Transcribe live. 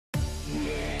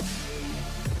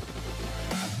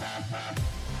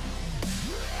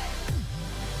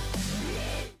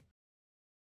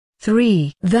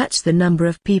3. That's the number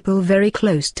of people very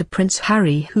close to Prince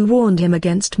Harry who warned him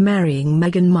against marrying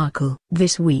Meghan Markle.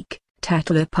 This week,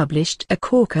 Tatler published a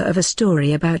corker of a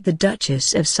story about the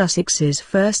Duchess of Sussex's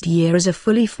first year as a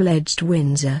fully fledged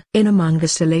Windsor. In among the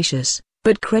salacious,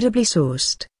 but credibly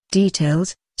sourced,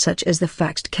 details, such as the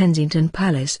fact Kensington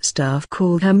Palace staff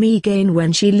call her Meghan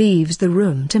when she leaves the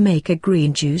room to make a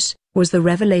green juice, was the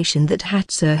revelation that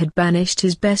Hatzer had banished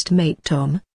his best mate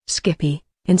Tom, Skippy,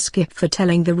 in Skip for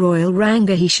telling the royal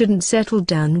wrangler he shouldn't settle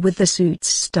down with the Suits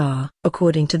star.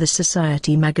 According to the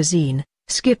Society magazine,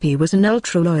 Skippy was an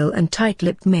ultra-loyal and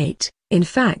tight-lipped mate. In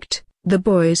fact, the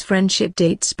boys' friendship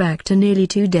dates back to nearly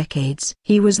 2 decades.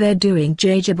 He was there doing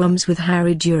jajabums with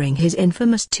Harry during his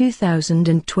infamous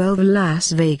 2012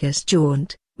 Las Vegas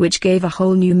jaunt, which gave a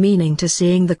whole new meaning to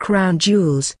seeing the crown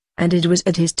jewels, and it was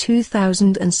at his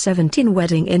 2017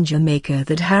 wedding in Jamaica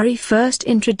that Harry first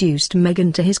introduced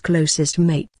Meghan to his closest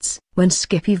mates. When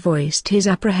Skippy voiced his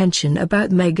apprehension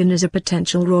about Meghan as a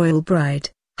potential royal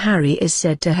bride, Harry is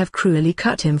said to have cruelly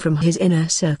cut him from his inner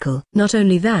circle. Not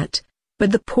only that,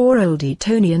 but the poor old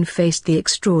Etonian faced the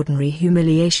extraordinary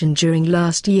humiliation during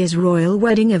last year's royal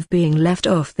wedding of being left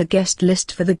off the guest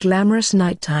list for the glamorous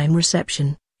nighttime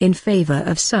reception, in favor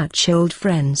of such old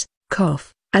friends,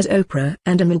 as Oprah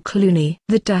and Amal Clooney.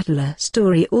 The Tatler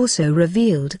story also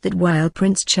revealed that while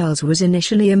Prince Charles was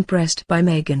initially impressed by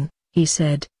Meghan, he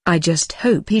said, "I just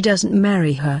hope he doesn't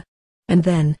marry her." And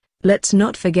then, let's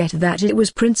not forget that it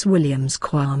was Prince William's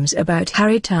qualms about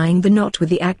Harry tying the knot with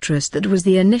the actress that was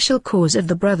the initial cause of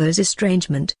the brothers'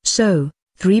 estrangement. So,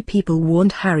 3 people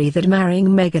warned Harry that marrying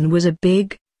Meghan was a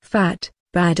big, fat,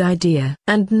 bad idea.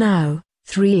 And now,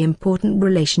 3 important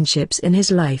relationships in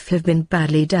his life have been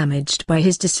badly damaged by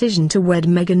his decision to wed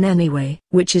Meghan anyway.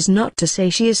 Which is not to say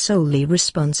she is solely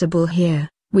responsible here.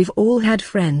 We've all had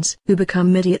friends who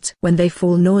become idiots when they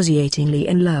fall nauseatingly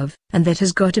in love, and that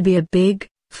has got to be a big,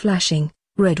 flashing,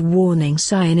 red warning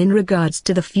sign in regards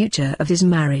to the future of his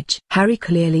marriage. Harry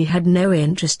clearly had no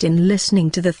interest in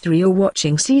listening to the 3 or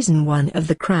watching season 1 of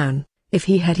The Crown. If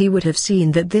he had, he would have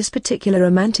seen that this particular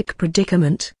romantic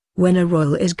predicament, when a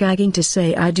royal is gagging to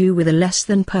say I do with a less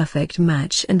than perfect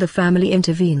match and the family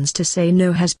intervenes to say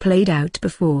no, has played out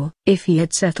before. If he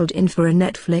had settled in for a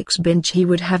Netflix binge, he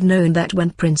would have known that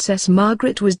when Princess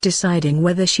Margaret was deciding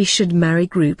whether she should marry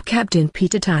Group Captain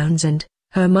Peter Townsend,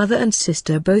 her mother and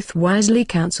sister both wisely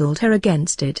counseled her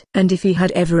against it. And if he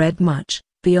had ever read much,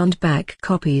 beyond back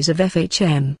copies of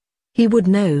FHM, he would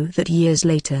know that years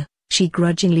later, she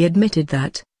grudgingly admitted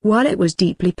that, while it was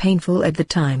deeply painful at the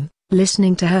time,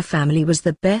 listening to her family was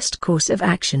the best course of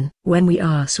action. When we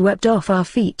are swept off our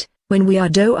feet, when we are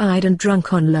doe-eyed and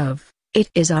drunk on love, it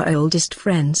is our oldest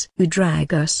friends who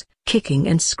drag us, kicking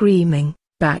and screaming,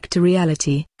 back to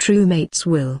reality. True mates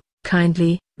will,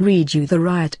 kindly, read you the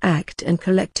riot act and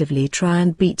collectively try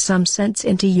and beat some sense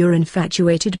into your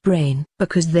infatuated brain.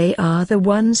 Because they are the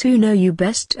ones who know you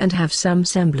best and have some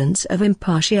semblance of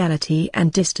impartiality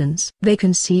and distance. They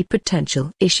can see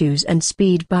potential issues and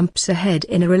speed bumps ahead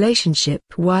in a relationship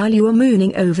while you are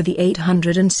mooning over the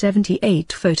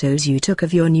 878 photos you took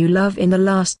of your new love in the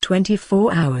last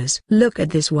 24 hours. Look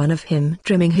at this one of him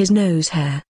trimming his nose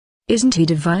hair. Isn't he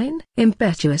divine?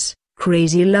 Impetuous,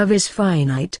 crazy love is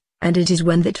finite. And it is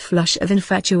when that flush of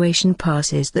infatuation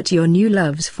passes that your new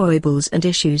love's foibles and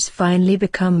issues finally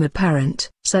become apparent.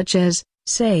 Such as,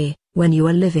 say, when you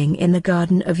are living in the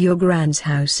garden of your grand's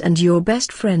house and your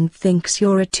best friend thinks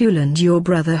you're a tool and your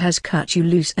brother has cut you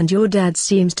loose and your dad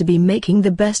seems to be making the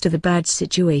best of a bad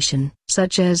situation.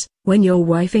 Such as, when your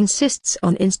wife insists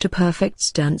on Insta-perfect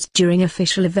stunts during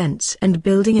official events and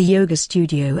building a yoga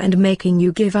studio and making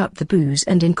you give up the booze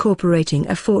and incorporating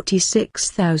a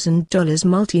 $46,000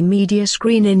 multimedia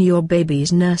screen in your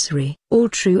baby's nursery. All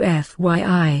true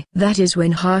FYI. That is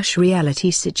when harsh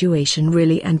reality situation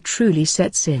really and truly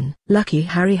sets in. Lucky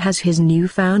Harry has his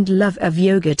newfound love of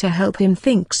yoga to help him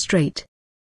think straight.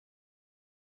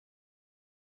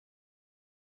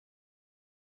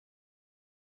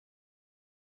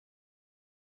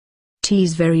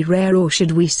 It's very rare, or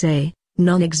should we say,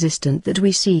 non-existent, that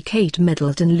we see Kate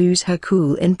Middleton lose her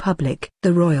cool in public.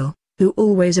 The royal, who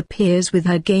always appears with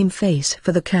her game face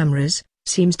for the cameras,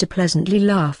 seems to pleasantly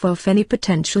laugh off any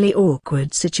potentially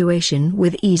awkward situation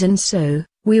with ease, and so,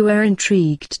 we were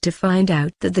intrigued to find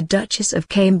out that the Duchess of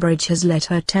Cambridge has let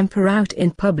her temper out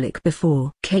in public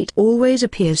before. Kate always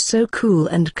appears so cool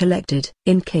and collected.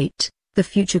 In Kate, the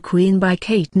Future Queen by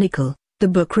Kate Nichol, the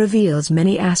book reveals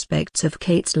many aspects of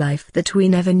Kate's life that we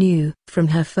never knew, from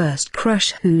her first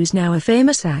crush, who's now a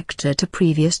famous actor, to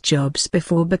previous jobs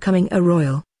before becoming a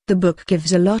royal. The book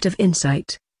gives a lot of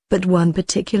insight, But one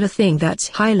particular thing that's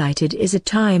highlighted is a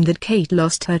time that Kate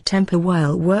lost her temper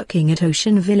while working at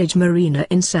Ocean Village Marina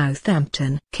in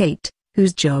Southampton. Kate,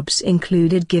 whose jobs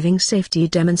included giving safety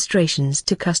demonstrations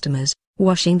to customers,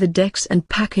 washing the decks and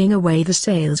packing away the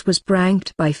sails, was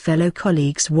pranked by fellow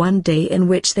colleagues one day in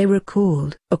which they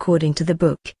recalled. According to the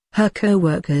book, her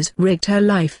co-workers rigged her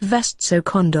life vest so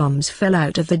condoms fell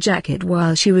out of the jacket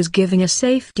while she was giving a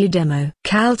safety demo.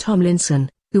 Cal Tomlinson,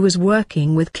 who was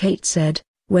working with Kate, said,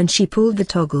 when she pulled the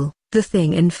toggle, the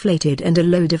thing inflated and a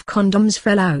load of condoms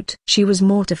fell out. She was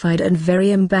mortified and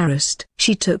very embarrassed.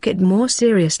 She took it more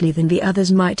seriously than the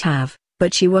others might have,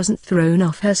 but she wasn't thrown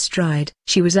off her stride.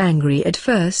 She was angry at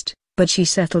first, but she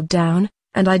settled down,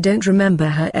 and I don't remember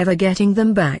her ever getting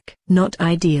them back. Not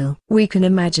ideal. We can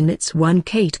imagine it's one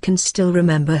Kate can still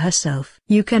remember herself.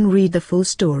 You can read the full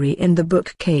story in the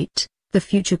book Kate, the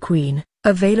Future Queen,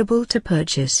 available to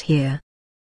purchase here.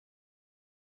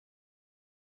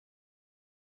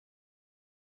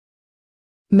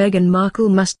 Meghan Markle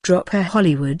must drop her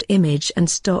Hollywood image and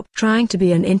stop trying to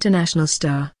be an international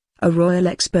star, a royal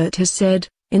expert has said,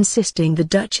 insisting the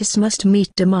Duchess must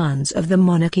meet demands of the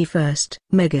monarchy first.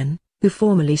 Meghan, who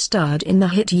formerly starred in the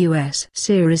hit US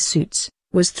series Suits,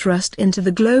 was thrust into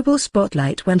the global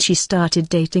spotlight when she started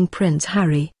dating Prince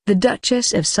Harry. The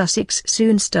Duchess of Sussex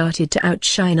soon started to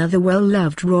outshine other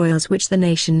well-loved royals, which the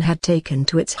nation had taken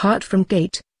to its heart, from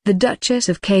Kate, the Duchess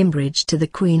of Cambridge, to the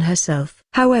Queen herself.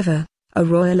 However, a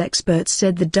royal expert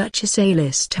said the Duchess'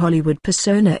 A-list Hollywood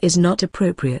persona is not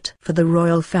appropriate for the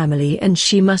royal family and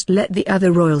she must let the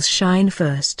other royals shine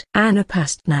first. Anna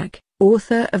Pasternak,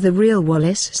 author of The Real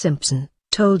Wallis Simpson,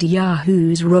 told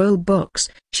Yahoo's Royal Box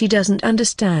she doesn't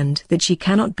understand that she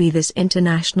cannot be this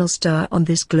international star on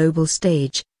this global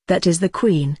stage, that is the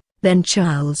Queen, then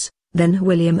Charles, then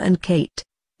William and Kate.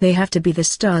 They have to be the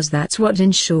stars. That's what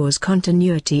ensures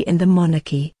continuity in the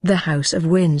monarchy. The House of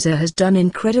Windsor has done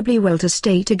incredibly well to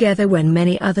stay together when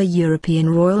many other European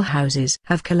royal houses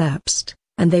have collapsed,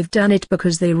 and they've done it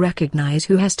because they recognize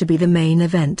who has to be the main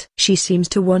event. She seems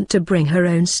to want to bring her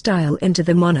own style into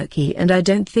the monarchy, and I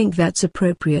don't think that's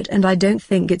appropriate, and I don't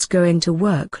think it's going to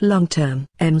work long term.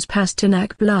 Ms.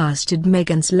 Pasternak blasted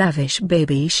Meghan's lavish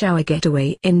baby shower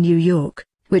getaway in New York,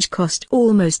 which cost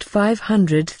almost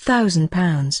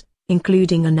 £500,000,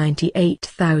 including a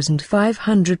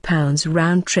 £98,500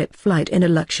 round-trip flight in a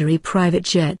luxury private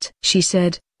jet. She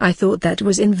said, I thought that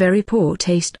was in very poor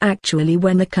taste actually,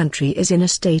 when the country is in a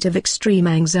state of extreme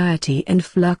anxiety and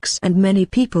flux and many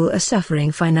people are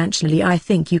suffering financially. I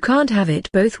think you can't have it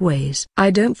both ways.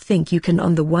 I don't think you can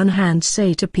on the one hand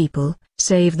say to people,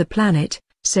 save the planet,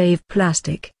 save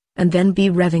plastic, and then be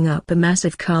revving up a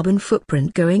massive carbon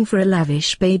footprint going for a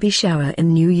lavish baby shower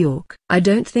in New York. I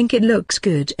don't think it looks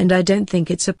good and I don't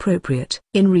think it's appropriate.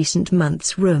 In recent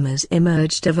months, rumors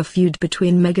emerged of a feud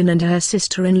between Meghan and her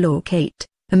sister-in-law Kate,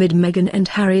 amid Meghan and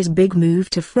Harry's big move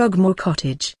to Frogmore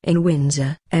Cottage in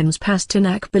Windsor. Ms.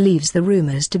 Pasternak believes the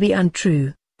rumors to be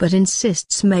untrue, but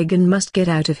insists Meghan must get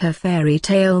out of her fairy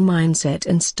tale mindset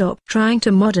and stop trying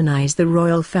to modernize the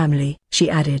royal family. She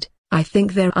added, I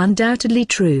think they're undoubtedly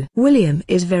true. William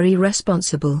is very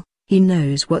responsible, he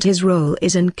knows what his role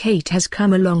is, and Kate has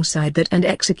come alongside that and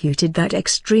executed that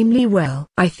extremely well.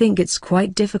 I think it's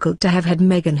quite difficult to have had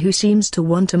Meghan, who seems to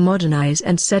want to modernize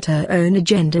and set her own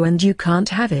agenda, and you can't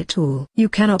have it all. You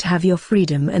cannot have your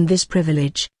freedom and this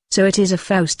privilege, so it is a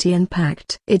Faustian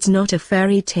pact. It's not a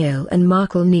fairy tale, and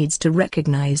Markle needs to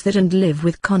recognize that and live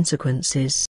with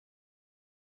consequences.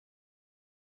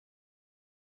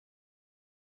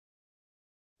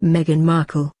 Meghan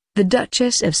Markle, the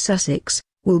Duchess of Sussex,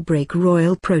 will break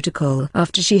royal protocol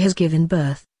after she has given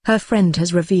birth, her friend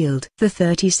has revealed. The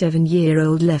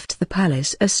 37-year-old left the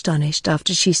palace astonished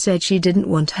after she said she didn't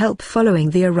want help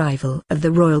following the arrival of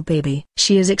the royal baby.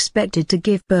 She is expected to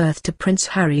give birth to Prince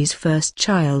Harry's first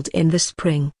child in the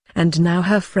spring, and now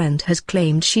her friend has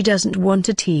claimed she doesn't want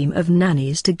a team of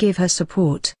nannies to give her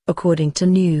support. According to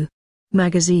New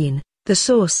magazine, the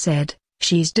source said,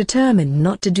 she's determined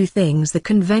not to do things the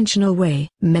conventional way.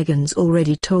 Meghan's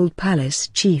already told palace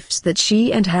chiefs that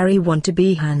she and Harry want to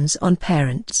be hands-on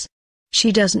parents.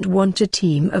 She doesn't want a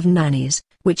team of nannies,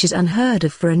 which is unheard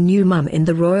of for a new mum in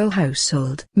the royal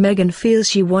household. Meghan feels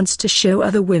she wants to show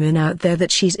other women out there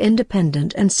that she's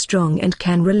independent and strong and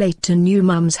can relate to new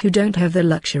mums who don't have the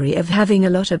luxury of having a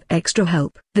lot of extra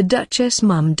help. The Duchess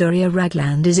mum Doria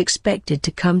Ragland is expected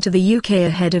to come to the UK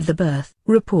ahead of the birth.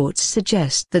 Reports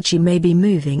suggest that she may be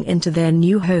moving into their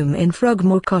new home in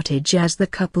Frogmore Cottage as the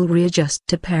couple readjust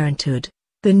to parenthood.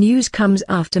 The news comes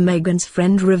after Meghan's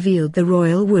friend revealed the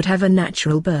royal would have a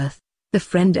natural birth. The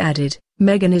friend added,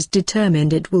 Meghan is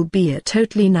determined it will be a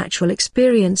totally natural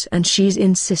experience and she's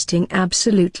insisting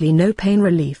absolutely no pain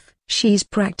relief. She's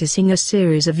practicing a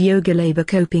series of yoga labor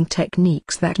coping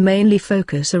techniques that mainly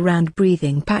focus around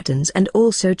breathing patterns and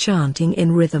also chanting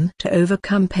in rhythm to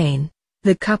overcome pain.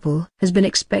 The couple has been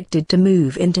expected to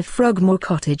move into Frogmore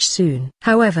Cottage soon.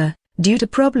 However, due to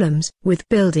problems with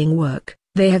building work,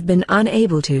 they have been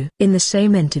unable to. In the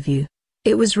same interview,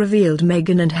 it was revealed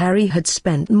Meghan and Harry had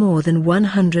spent more than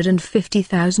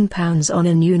 £150,000 on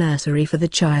a new nursery for the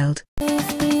child.